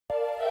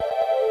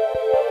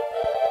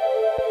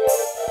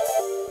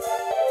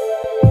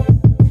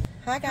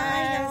Hi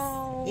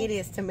guys, it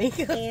is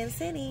Tamika and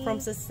Cindy from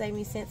Sister Save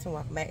Me Cents, and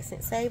welcome back,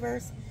 Cent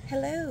Savers.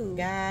 Hello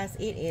guys,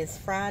 it is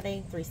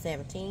Friday,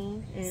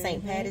 3/17,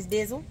 St. Patty's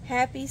Dizzle.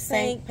 Happy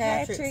St.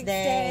 Patrick's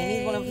Day. And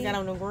these one of us got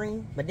on the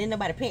green, but didn't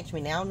nobody pinch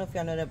me. Now I don't know if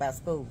y'all know that about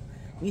school.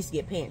 We used to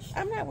get pinched.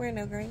 I'm not wearing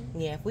no green.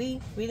 Yeah, if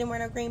we didn't wear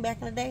no green back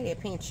in the day, they'd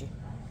pinch you.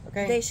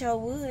 Okay. They sure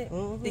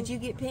would. Did you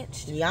get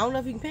pinched? Yeah, I don't know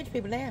if you can pinch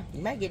people now.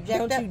 You might get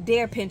jacked up. Don't you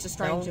dare pinch a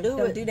stranger.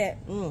 Don't do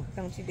that.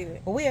 Don't you do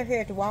it. Well, we are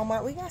here at the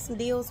Walmart. We got some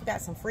deals. We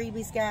got some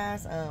freebies,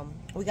 guys.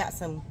 We got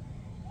some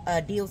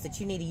deals that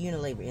you need a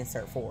Unilever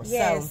insert for.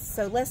 Yes.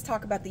 So let's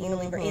talk about the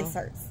Unilever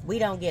inserts. We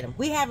don't get them.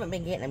 We haven't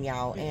been getting them,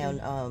 y'all.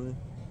 And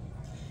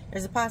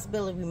there's a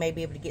possibility we may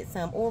be able to get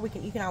some, or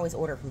you can always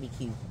order from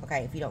BQ.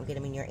 Okay, if you don't get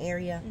them in your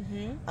area.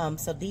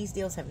 So these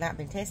deals have not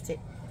been tested.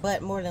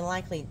 But more than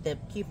likely, the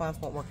coupons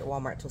won't work at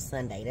Walmart till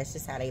Sunday. That's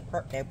just how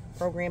they're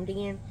programmed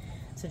in.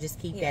 So just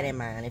keep that in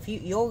mind. If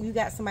you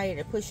got somebody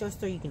to push yours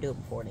through, you can do it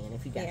before then.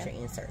 If you got your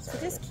inserts. So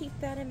just keep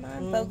that in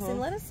mind, folks, and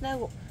let us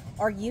know.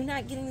 Are you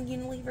not getting the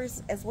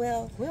Unilevers as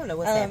well? We don't know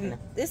what's happening.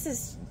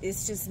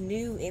 It's just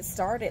new. It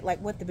started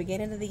like the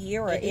beginning of the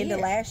year or end of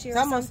last year. It's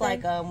almost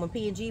like when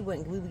P&G we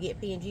would get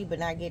P&G but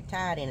not get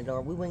Tide in it, or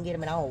we wouldn't get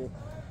them at all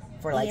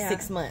for like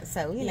 6 months.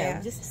 So you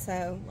know, just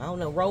I don't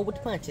know, roll with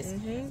the punches.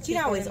 But you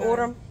can always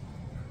order them.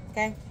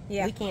 Okay.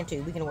 Yeah. We can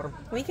too. We can order them.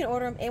 We can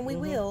order them, and we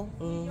will.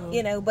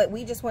 You know, but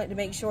we just wanted to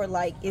make sure,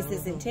 like, is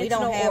this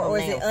intentional or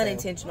is it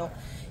unintentional?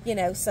 You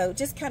know, so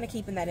just kind of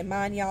keeping that in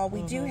mind, y'all.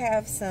 We do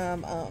have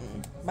some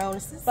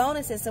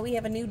bonuses. So we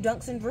have a new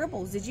Dunks and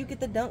Dribbles. Did you get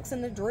the Dunks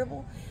and the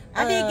Dribble?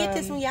 I did get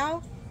this one,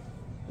 y'all.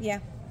 Yeah.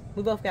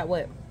 We both got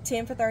what?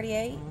 10 for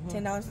 $38.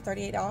 $10 for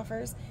 38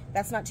 offers.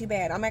 That's not too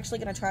bad. I'm actually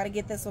going to try to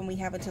get this when we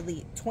have until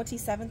the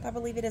 27th, I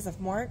believe it is, of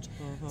March.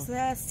 So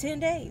that's 10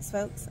 days,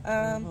 folks.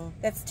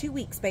 That's 2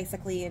 weeks,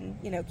 basically, in,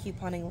 you know,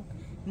 couponing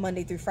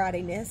Monday through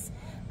Friday-ness.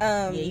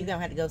 Yeah, you're going to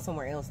have to go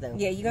somewhere else, though.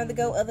 Yeah, you're going to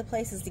go other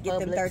places to get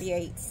them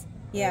 38s.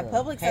 Yeah,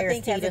 Publix, I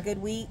think, has a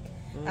good week.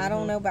 I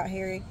don't know about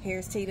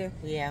Harris Teeter.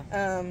 Yeah.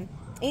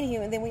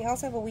 Anywho, and then we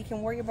also have a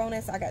Weekend Warrior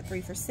bonus. I got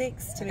 3 for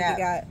 $6. Tamika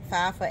got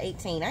 5 for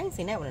 $18. I ain't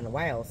seen that one in a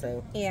while,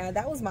 so. Yeah,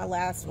 that was my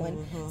last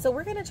one. So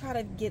we're going to try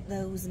to get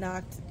those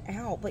knocked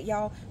out. But,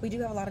 y'all, we do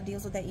have a lot of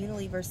deals with that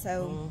Unilever,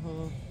 so.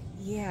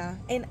 Yeah,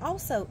 and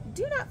also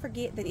do not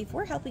forget that if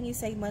we're helping you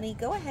save money,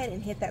 go ahead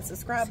and hit that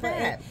subscribe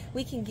button.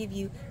 We can give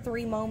you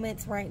 3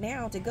 moments right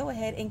now to go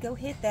ahead and go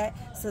hit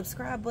that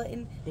subscribe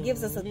button.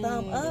 Gives us a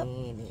thumb up.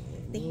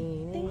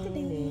 Ding, ding, ding,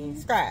 ding.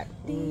 Subscribe.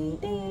 Ding,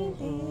 ding,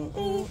 ding,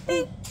 ding,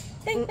 ding.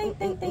 Ding, ding,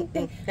 ding, ding,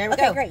 ding. There we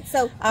go. Great.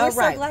 So we're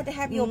so glad to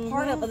have you a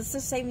part of the Sister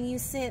Saving You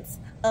Cents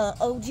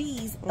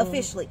OGs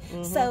officially.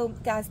 So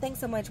guys, thanks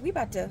so much. I think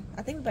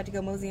we're about to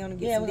go mosey on and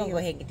get some deals. We're gonna go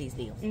ahead and get these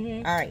deals.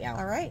 All right, y'all.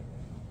 All right.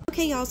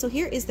 Okay, y'all, so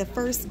here is the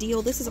first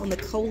deal. This is on the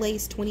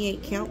Colace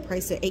 28 count,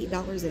 priced at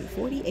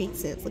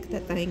 $8.48. Look at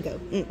that thing go.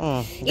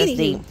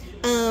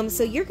 Anywho,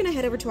 so you're going to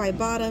head over to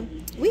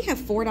Ibotta. We have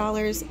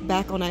 $4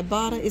 back on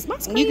Ibotta. Is my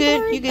screen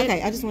blurred? You good?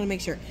 Okay, I just want to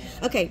make sure.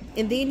 Okay,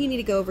 and then you need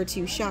to go over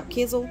to Shop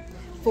Kizzle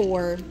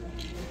for,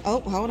 oh,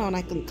 hold on,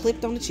 I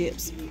clicked on the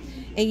chips.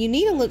 And you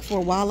need to look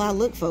for, while I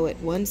look for it,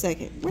 1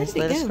 second. Where did it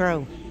go? Let it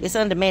scroll. It's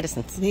under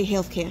medicines. The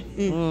healthcare.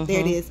 There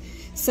it is.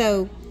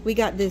 So we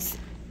got this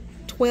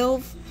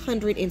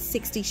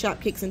 1,260 shop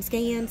kicks and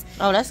scans.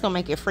 Oh, that's gonna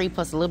make it free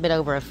plus a little bit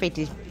over a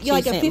 50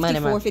 like a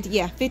 54,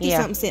 50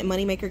 something cent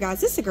money maker,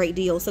 guys. This is a great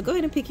deal, so go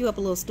ahead and pick you up a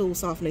little stool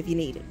softener if you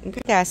need it.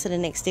 Okay, guys, so the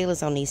next deal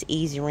is on these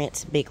Easy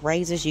Rinse big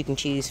razors. You can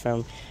choose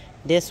from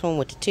this one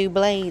with the 2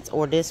 blades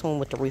or this one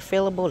with the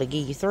refillable to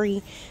give you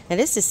 3. Now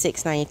this is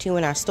 $6.92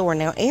 in our store.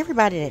 Now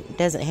everybody that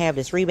doesn't have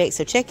this rebate,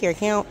 so check your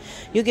account.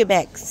 You'll get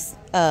back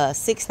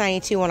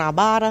 $6.92 on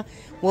Ibotta.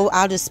 Well,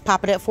 I'll just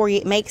pop it up for you.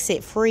 It makes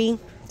it free.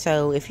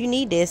 So if you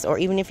need this, or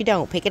even if you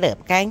don't, pick it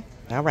up, okay?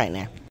 All right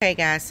now. Okay,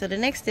 guys, so the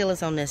next deal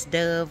is on this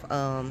Dove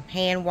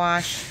hand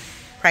wash,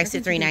 priced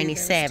at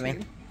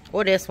 $3.97.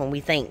 Or this one, we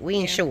think. We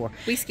ain't sure.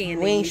 We scanned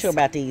these. We ain't sure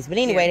about these. But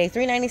anyway,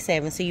 they're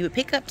 $3.97. So you would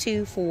pick up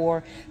 2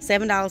 for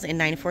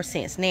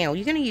 $7.94. Now,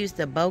 you're going to use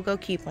the BOGO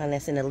coupon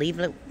that's in the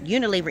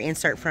Unilever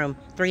insert from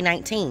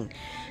 $3.19.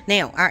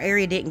 Now, our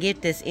area didn't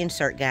get this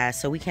insert, guys,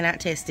 so we cannot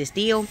test this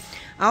deal.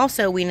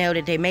 Also, we know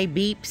that they may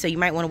beep, so you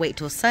might want to wait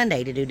till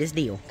Sunday to do this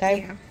deal,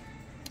 okay? Yeah.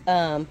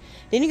 Then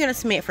you're going to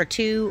submit for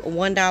 2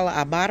 $1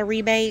 Ibotta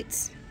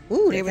rebates.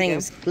 Ooh, that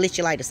thing's glitchy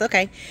you like this.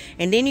 Okay.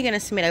 And then you're going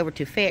to submit over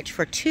to Fetch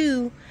for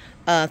 2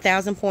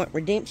 1,000-point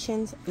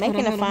redemptions.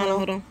 Making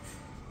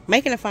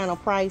a final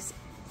price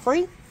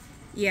free?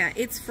 Yeah,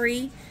 it's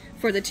free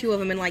for the 2 of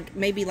them, and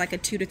maybe a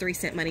 2 to 3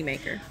 cent money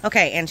maker.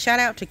 Okay, and shout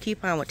out to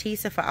Coupon with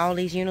Tisa for all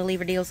these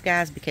Unilever deals,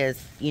 guys,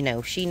 because, you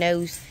know, she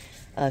knows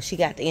she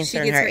got the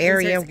insert in her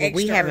area. Well,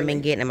 we haven't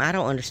been getting them. I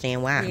don't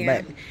understand why,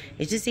 but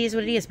it just is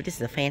what it is. But this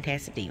is a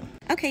fantastic deal.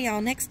 Okay,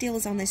 y'all. Next deal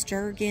is on this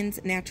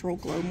Jergens Natural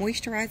Glow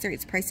Moisturizer.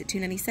 It's priced at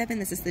 $2.97.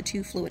 This is the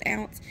 2 fluid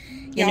ounce.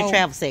 In the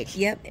travel section.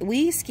 Yep.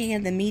 We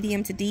scanned the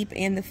medium to deep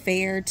and the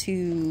fair to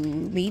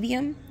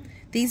medium.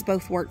 These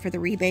both work for the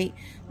rebate.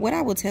 What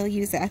I will tell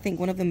you is that I think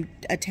one of them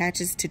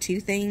attaches to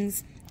 2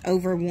 things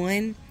over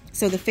one.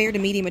 So the fair to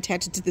medium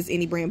attaches to this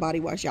any brand body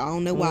wash, y'all. I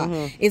don't know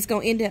why. It's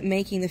going to end up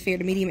making the fair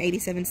to medium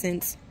 87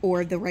 cents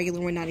or the regular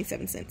one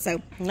 97 cents.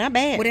 So not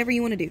bad. Whatever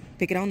you want to do,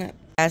 pick it on up.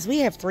 Guys, we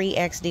have 3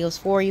 X deals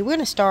for you. We're going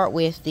to start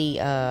with the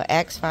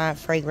Axe 5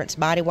 Fragrance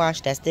Body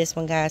Wash. That's this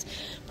one, guys.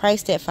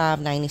 Priced at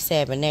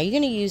 $5.97. Now, you're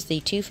going to use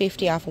the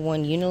 $2.50 off of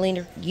one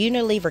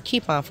Unilever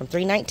coupon from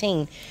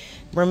 $3.19.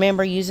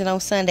 Remember, use it on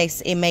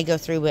Sundays. It may go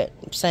through, but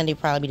Sunday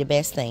probably be the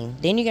best thing.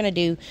 Then you're going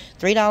to do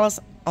 $3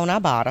 on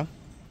Ibotta.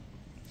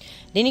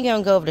 Then you're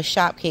going to go over to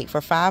Shopkick for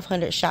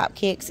 500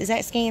 Shopkicks. Is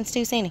that scans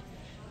too, Sandy?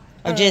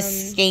 Or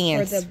just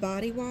scans? For the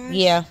body wash?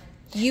 Yeah.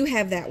 You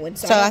have that one.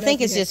 So I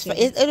think it's just,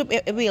 it'll be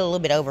a little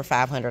bit over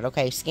 500,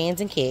 okay? Scans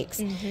and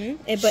kicks.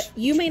 But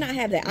you may not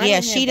have that.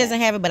 Yeah, she doesn't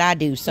have it, but I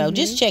do. So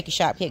just check your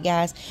Shopkick,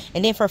 guys.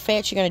 And then for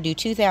Fetch, you're going to do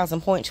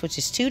 2,000 points, which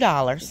is $2. You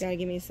got to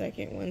give me a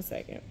second. 1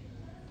 second.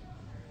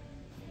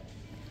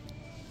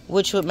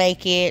 Which would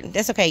make it,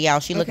 that's okay, y'all.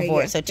 She's looking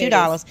for it. So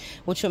 $2,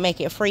 which would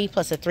make it free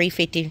plus a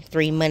 $3.53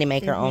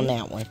 moneymaker on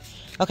that one.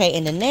 Okay,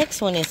 and the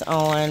next one is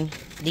on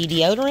the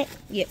deodorant.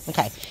 Yes.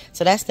 Okay,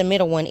 so that's the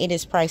middle one. It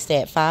is priced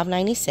at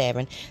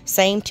 $5.97.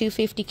 Same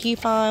 $2.50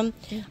 coupon.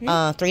 $3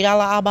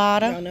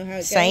 Ibotta. Y'all know how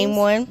it Same goes.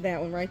 one. That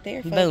one right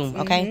there, folks. Boom.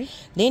 Okay.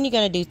 Then you're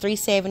gonna do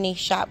 $3.70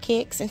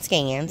 Shopkicks and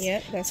scans.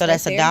 Yep. That's so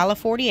that's right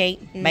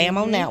 $1.48. Bam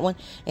on that one.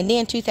 And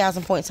then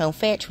 2,000 points on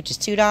Fetch, which is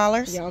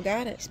 $2. Y'all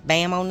got it.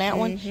 Bam on that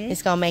one.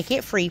 It's gonna make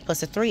it free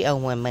plus a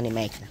 $3.01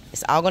 moneymaker.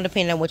 It's all gonna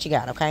depend on what you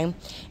got. Okay.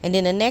 And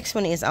then the next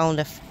one is on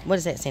the, what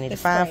is that, Sandy? The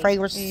Fine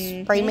Fragrance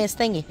Spray Mist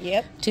thingy.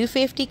 Yep.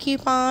 $2.50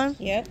 coupon.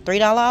 Yep. $3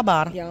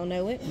 Ibotta. Y'all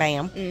know it.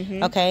 Bam.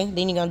 Okay.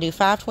 Then you're gonna do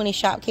 520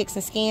 Shopkicks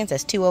and scans.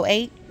 That's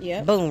 $2.08.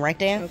 Yep. Boom, right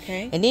there.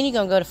 Okay. And then you're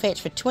gonna go to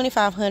Fetch for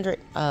 2,500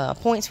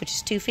 points, which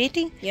is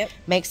 $2.50. Yep.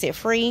 Makes it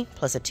free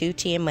plus a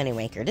 $2.10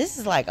 moneymaker. This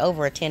is like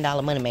over a $10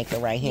 moneymaker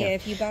right here. Yeah,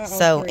 if you buy all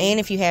so, 3. and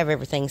if you have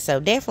everything,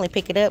 so definitely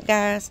pick it up,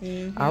 guys.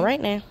 All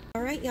right now.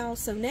 All right, y'all.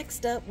 So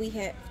next up, we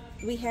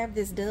have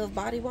this Dove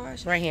body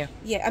wash Right here.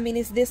 Yeah, I mean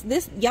it's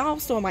this y'all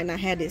store might not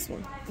have this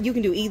one. You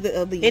can do either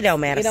of these. It don't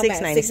matter.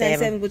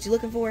 $6.97. What you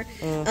looking for?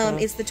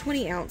 It's the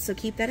 20 ounce, so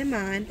keep that in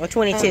mind. Or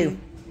 22.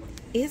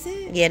 Is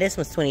it? Yeah, this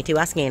one's 22.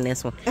 I scanned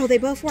this one. Oh, they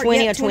both work.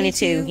 20 or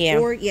 22. Yeah.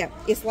 Or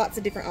it's lots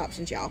of different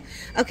options, y'all.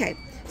 Okay,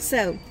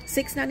 so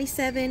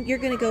 $6.97. You're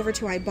gonna go over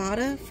to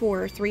Ibotta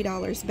for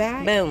 $3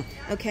 back. Boom.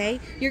 Okay,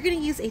 you're gonna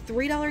use a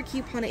 $3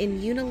 coupon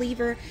in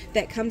Unilever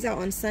that comes out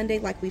on Sunday,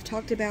 like we've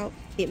talked about.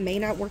 It may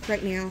not work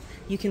right now.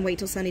 You can wait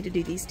till Sunday to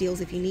do these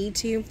deals if you need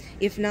to.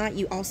 If not,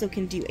 you also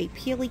can do a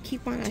Peely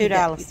coupon.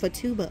 $2 for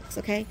 $2.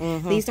 Okay,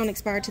 these don't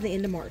expire to the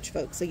end of March,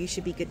 folks. So you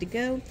should be good to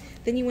go.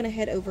 Then you want to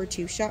head over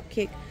to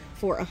Shopkick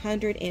for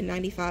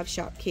 195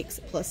 Shopkicks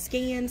plus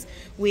scans,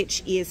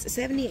 which is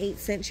 78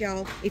 cents,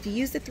 y'all. If you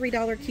use the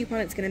 $3 coupon,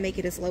 it's going to make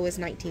it as low as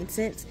 19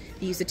 cents.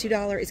 If you use the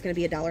 $2, it's going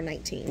to be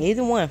 $1.19.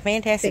 Either one.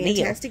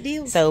 Fantastic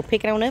deal. So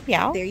pick it on up,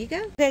 y'all. There you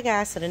go. Okay,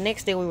 guys, so the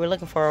next deal we were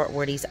looking for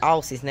were these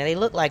Aussies. Now, they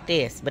look like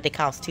this, but they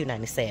cost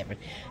 $2.97.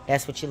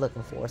 That's what you're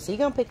looking for. So you're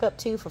going to pick up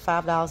 2 for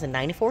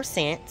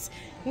 $5.94.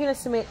 You're going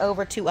to submit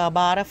over to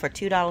Ibotta for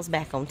 $2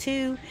 back on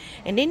 2.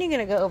 And then you're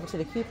going to go over to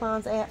the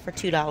coupons app for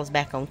 $2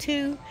 back on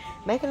 2.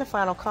 Making the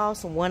final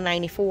cost of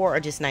 $1.94 or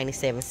just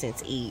 97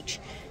 cents each.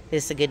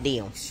 This is a good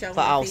deal for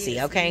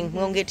Aussie, okay? We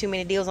don't get too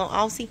many deals on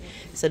Aussie.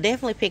 So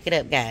definitely pick it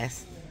up,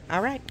 guys.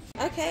 All right.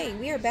 Okay,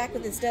 we are back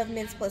with this Dove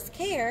Men's Plus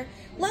Care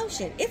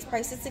lotion. It's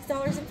priced at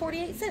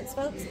 $6.48,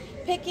 folks.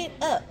 Pick it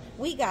up.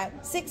 We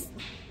got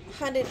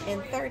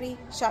 630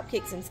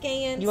 Shopkicks and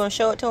scans. You want to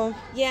show it to them?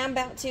 Yeah, I'm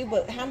about to,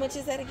 but how much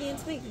is that again,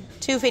 Squeaky?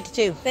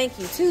 $2.52. Thank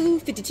you,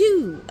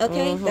 $2.52.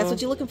 Okay, that's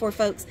what you're looking for,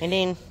 folks. And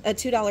then a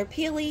 $2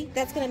 Peely,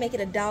 that's going to make it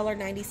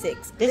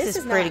 $1.96. This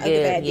is pretty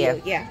good.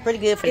 Yeah, pretty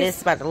good for this.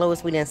 It's about the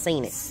lowest we done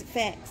seen it.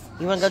 Facts.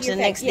 You want to go to the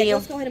next deal? deal?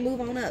 Let's go ahead and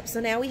move on up. So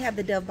now we have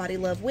the Dove Body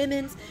Love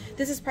Women's.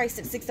 This is priced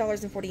at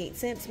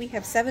 $6.48. We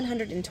have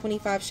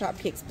 725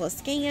 Shopkicks plus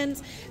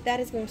scans. That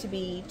is going to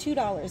be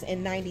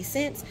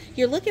 $2.90.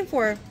 You're looking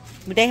for...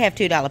 But they have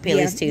 $2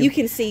 Peelies too. You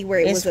can see where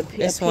it was a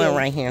this one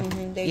right here.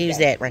 Use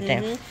that right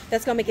there.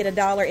 That's going to make it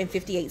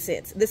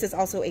 $1.58. This is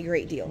also a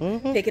great deal.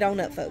 Pick it on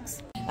up,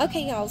 folks.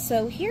 Okay, y'all,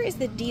 so here is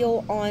the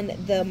deal on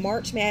the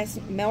March Madness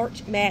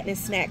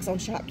snacks on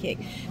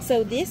Shopkick.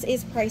 So this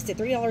is priced at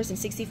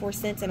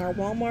 $3.64 in our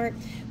Walmart.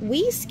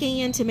 We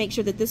scanned to make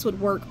sure that this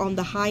would work on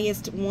the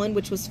highest one,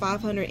 which was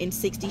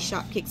 560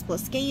 Shopkicks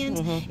plus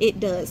scans. It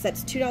does.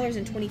 That's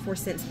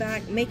 $2.24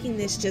 back, making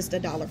this just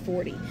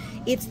 $1.40.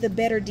 It's the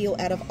better deal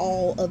out of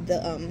all of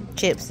the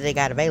chips that they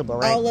got available,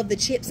 right? All of the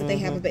chips that they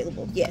have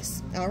available.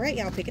 Yes. All right,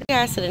 y'all, pick it up.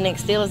 Guys, so the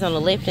next deal is on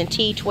the Lipton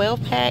Tea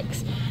 12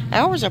 packs.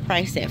 Ours are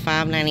priced at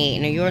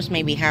 $5.98. Now yours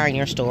may be higher in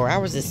your store.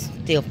 Ours is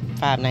still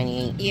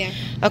 $5.98. Yeah.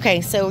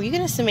 Okay, so you're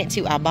gonna submit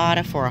to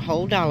Ibotta for a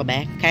whole $1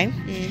 back. Okay.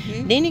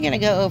 Then you're gonna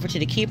go over to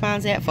the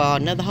coupons app for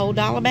another whole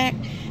 $1 back,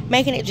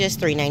 making it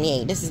just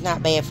 $3.98. This is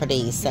not bad for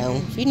these. So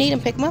if you need them,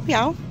 pick them up,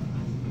 y'all.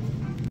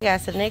 Yeah,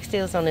 so the next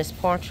deal is on this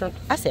partridge.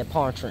 I said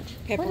partridge.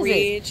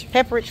 Pepperidge.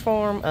 Pepperidge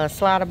Farm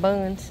slider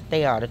buns.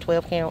 They are the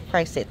 12 count,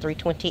 priced at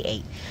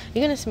 $3.28.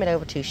 You're gonna submit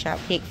over to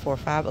Shopkick for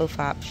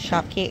 505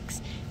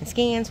 Shopkicks and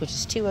skins, which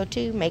is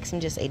 $202. Makes them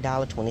just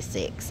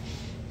 $1.26.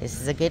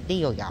 This is a good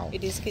deal, y'all.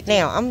 It is a good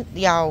deal.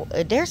 Now,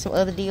 there's some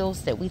other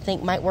deals that we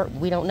think might work.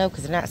 We don't know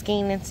because they're not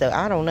scanning, so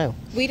I don't know.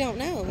 We don't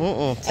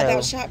know so,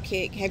 about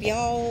Shopkick. Have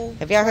y'all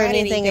heard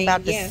anything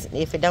about this?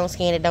 Yeah. If it don't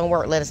scan, it don't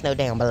work. Let us know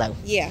down below.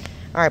 Yeah.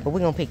 All right, but we're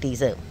gonna pick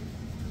these up.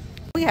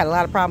 We had a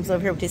lot of problems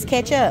over here with this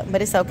ketchup,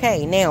 but it's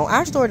okay. Now,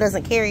 our store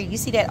doesn't carry. You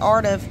see that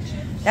Art of?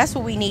 That's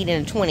what we need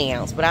in a 20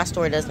 ounce, but our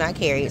store does not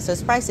carry it. So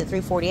it's priced at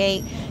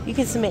 $3.48. You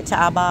can submit to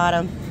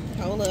Ibotta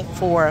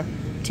for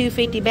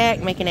 $2.50 back,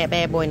 making that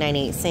bad boy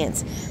 98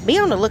 cents. Be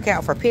on the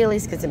lookout for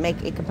pillies because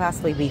it could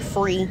possibly be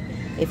free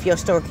if your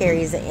store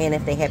carries it and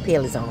if they have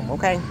pillies on them,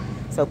 okay?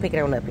 So pick it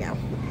on up, y'all.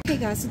 Okay,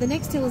 guys, so the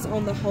next deal is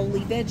on the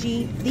Holy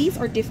Veggie. These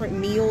are different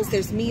meals.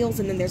 There's meals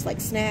and then there's like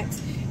snacks.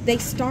 They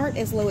start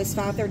as low as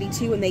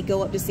 $5.32 and they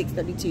go up to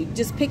 $6.32.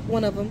 Just pick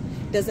one of them.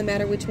 Doesn't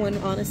matter which one,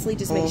 honestly.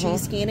 Just make sure you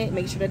scan it.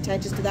 Make sure it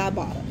attaches to the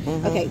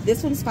Ibotta. Okay,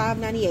 this one's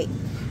 $5.98.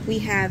 We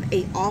have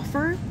a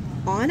offer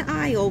on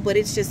aisle, but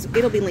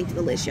it'll be linked to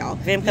the list, y'all.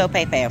 Venmo,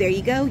 PayPal. There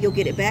you go. You'll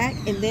get it back.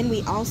 And then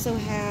we also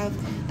have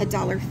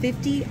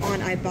 $1.50 on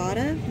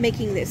Ibotta,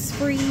 making this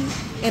free,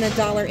 and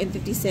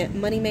 $1.50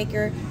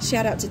 moneymaker.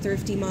 Shout out to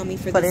Thrifty Mommy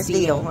for this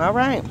deal. All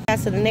right.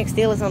 So the next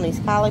deal is on these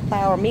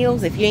cauliflower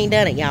meals. If you ain't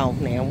done it, y'all,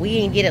 now we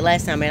didn't get it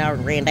last time. It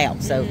already ran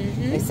out. So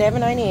it's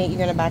 $7.98. You're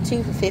gonna buy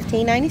two for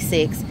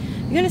 $15.96.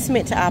 You're gonna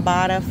submit to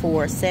Ibotta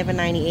for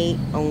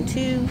 $7.98 on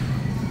two.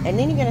 And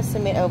then you're going to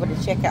submit over to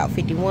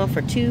Checkout51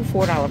 for two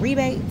 $4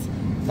 rebates,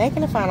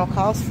 making the final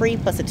cost free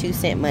plus a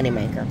 2-cent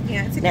moneymaker.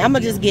 Yeah, it's a now I'm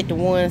going to just get the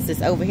ones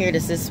that's over here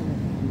that's just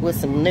with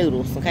some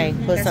noodles, okay?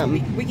 Put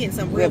something. We're getting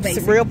some real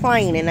basic. Real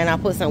plain, and then I'll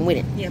put something with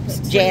it. Yeah,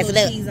 put jazz it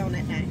up. Cheese on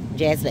that thing.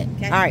 Jazz it up.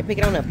 Okay. All right, pick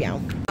it on up,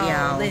 y'all.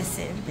 Y'all,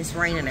 listen. It's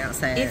raining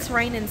outside. It's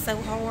raining so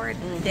hard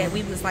that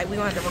we was like, we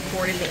don't have to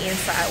record in the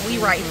inside. We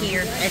right here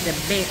at the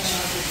bench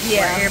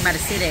where everybody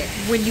sit at.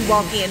 When you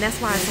walk in,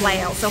 that's why it's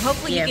loud. So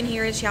hopefully you can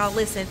hear us, y'all.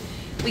 Listen.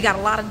 We got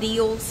a lot of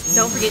deals.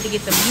 Don't forget to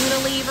get the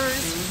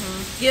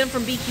Unilevers. Get them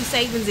from BQ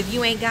Savings if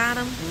you ain't got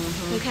them.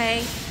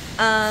 Okay.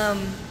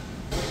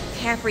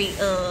 Happy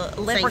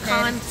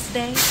Leprechaun's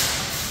Day.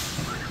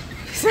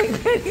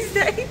 St. Patty's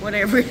Day.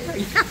 Whatever.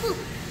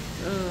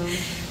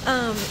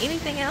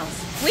 Anything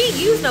else? We ain't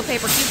used no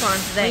paper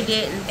coupons today. We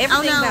didn't.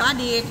 I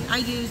did. I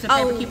used a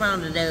paper coupon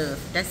on the Dove.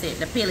 That's it.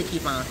 The Pilly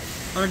coupon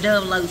on the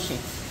Dove lotion.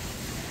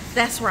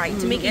 That's right.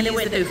 Tamika and it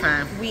went through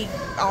fine. We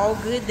all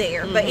good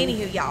there. But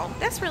anywho, y'all,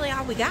 that's really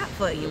all we got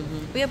for you.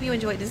 We hope you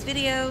enjoyed this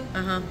video.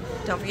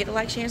 Don't forget to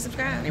like, share, and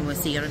subscribe. And we'll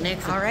see you on the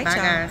next one. All right,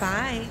 y'all.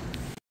 Bye.